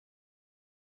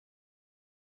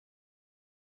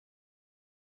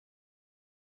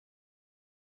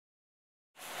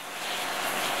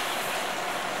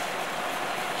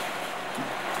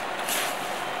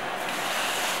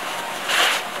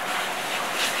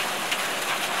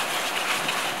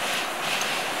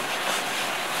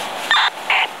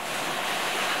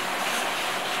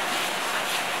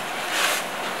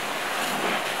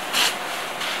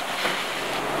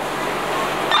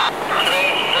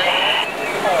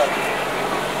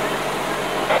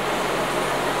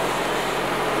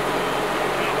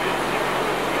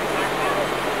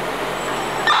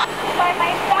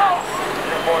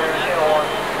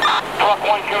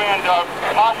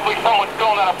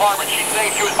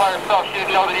by herself. She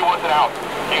didn't know that he wasn't out.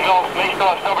 You know, may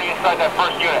still have somebody inside that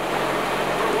first unit.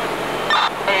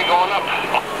 Hey, going up.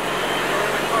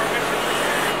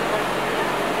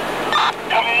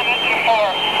 Come in, engine 4.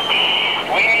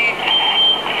 We need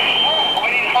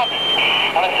help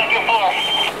on the second floor.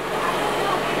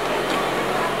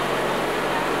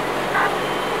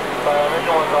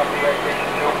 Engine 1's off the station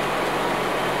 2.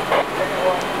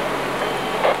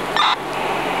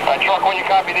 Truck 1, you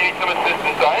copy, they need some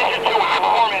assistance. Engine 2, with your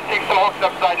foreman, take some hooks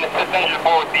upside and assist engine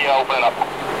 4 with the opening up.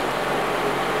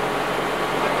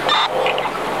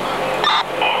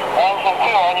 Engine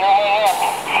 2, on your way up.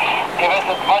 Give us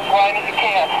as much line as you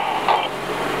can.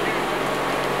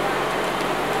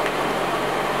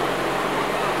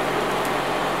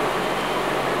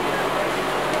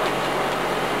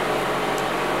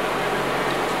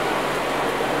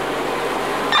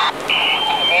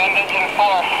 Command engine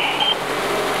 4.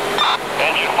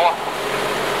 Engine 4.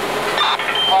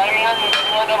 Primary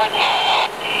floor number 2.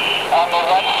 On the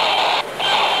right.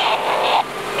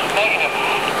 Negative.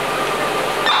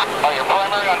 Your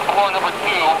primary on floor number 2.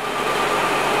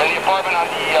 And the apartment on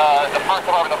the first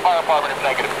apartment, the fire apartment, is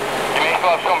negative. You may still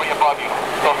have somebody above you.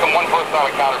 So some one person on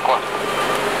the counter for.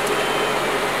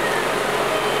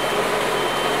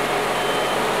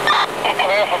 Come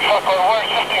here for truck or we're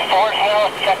assisting forward now.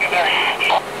 Secondary.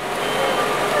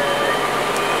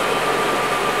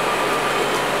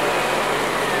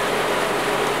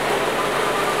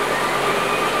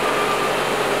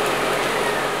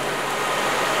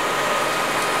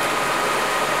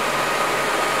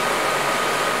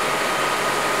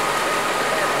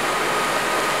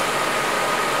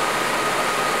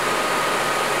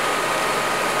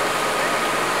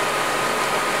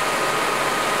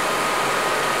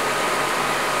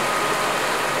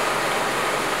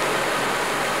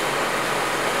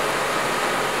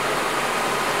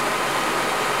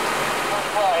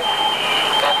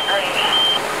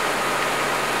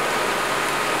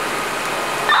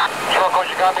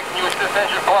 Copy, can you assist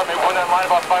engine 4? Maybe put that line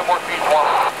about 5 more feet for me.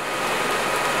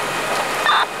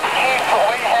 Chief,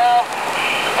 we have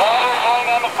water going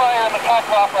on the fire in the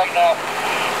cockloft right now.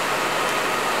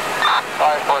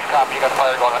 Fire source copy, you got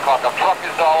fire going on the cockloft. Truck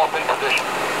is all up in position.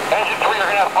 Engine 3, you're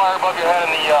going to have fire above your head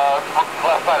in the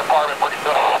left side apartment pretty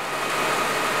soon.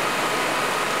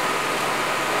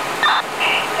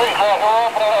 Please, we're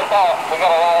opening us out. We got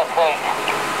a lot of space.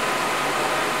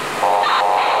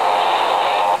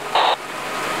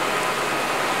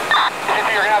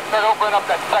 You're going to have to start opening up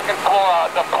that second floor,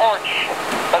 the porch.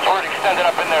 That's where it extended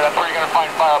up in there. That's where you're going to find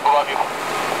fire up above you.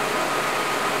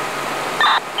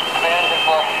 Engine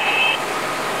 4.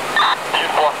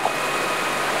 Engine 4.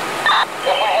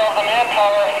 If we have the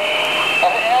manpower,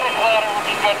 an attic ladder would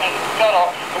be good to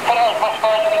scuttle. We put out as much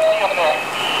fire as we can see up there.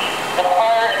 The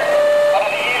fire, out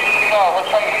of the easy to go.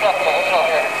 Let's try to get up there. Let's go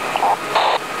here.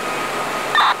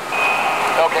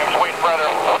 Okay, I'm just waiting for other.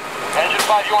 Engine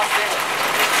 5, you want to see me?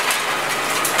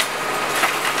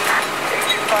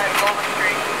 Golden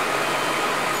Street.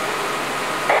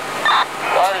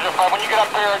 Alright, Engine 5, when you get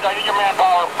up there, I need your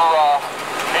manpower for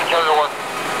interior work.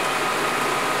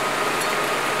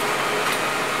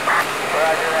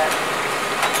 Roger that.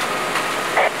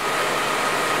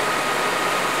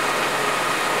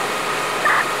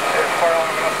 There's fire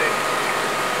alarm and update.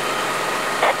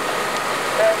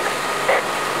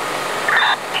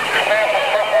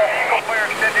 Eagle fire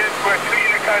extended to a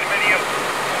 2-unit condominium.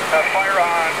 Fire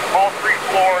on all 3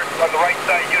 floors on the right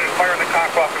side. Unit fire in the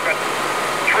cockloft. We've got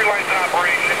 3 lines in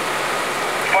operation.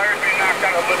 Fire's being knocked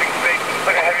out of the living space. It's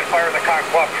like a heavy fire in the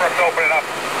cockloft. Truck's opening up.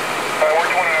 We're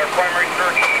doing our primary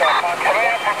search. I'll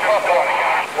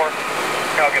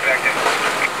get back in.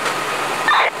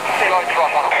 Stay on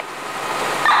truck.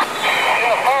 In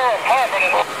the fire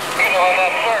apartment, on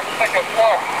that third, second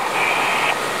floor.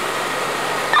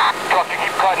 Truck, you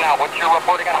keep cutting out. What's your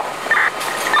report again?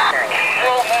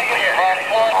 Still negative on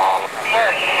floor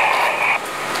search.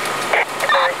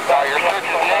 Your search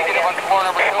is negative on floor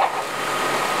number 2.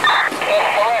 That's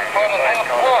correct, on the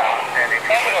 10th floor. Negative.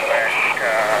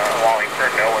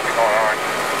 Wallingford, know what's going on.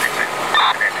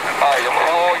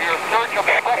 Your search of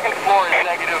the second floor is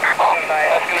negative.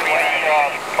 That's going to be where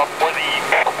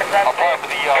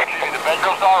the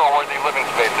bedrooms are, or where the living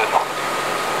space is.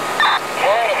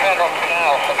 We're in the bedrooms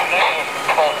now, so it's negative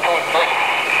 2 and 3.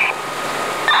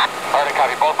 Alright,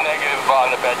 copy. Both negative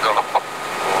on the bedroom.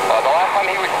 The last time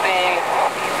he was seen,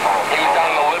 he was down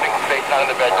in the living space, not in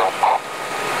the bedroom.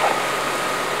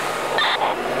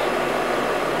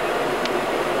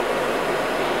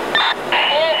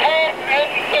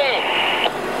 Engine 2.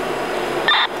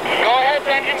 Go ahead,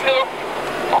 engine 2.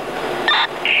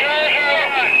 Sure.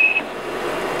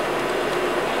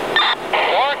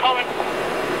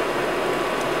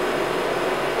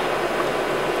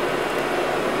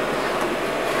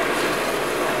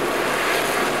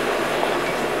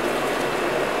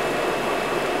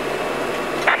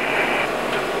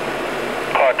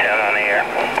 air.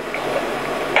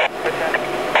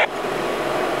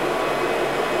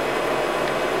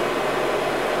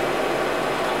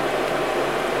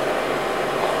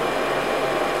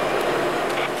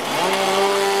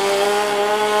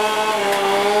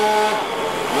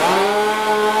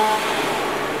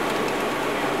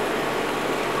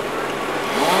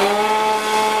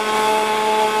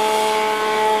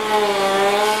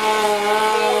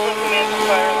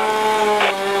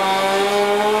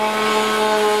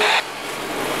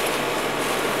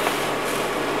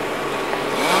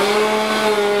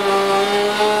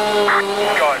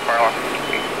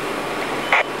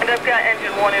 I've got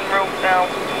engine 1 en route now.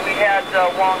 We had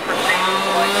long procedures,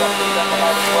 so I got to send them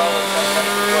out as well.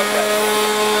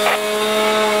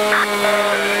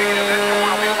 Engine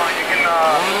 1 will be fine. You can,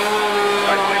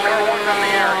 I believe car 1's on the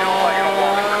air. He'll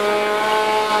walk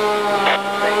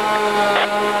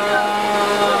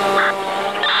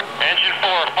Engine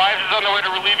 4, 5 is on the way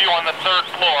to relieve you on the 3rd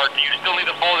floor. Do you still need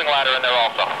a folding ladder in there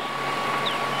also?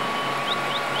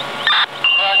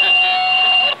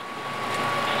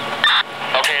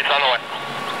 Okay, it's on the way.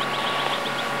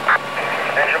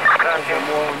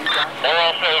 We're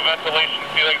also ventilation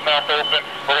ceiling's knocked open.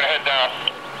 We're going to head down.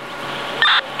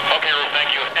 Okay, Ruth,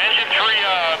 thank you. Engine 3,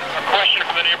 a question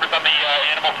from the neighbors on the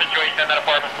animal situation in that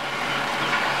apartment.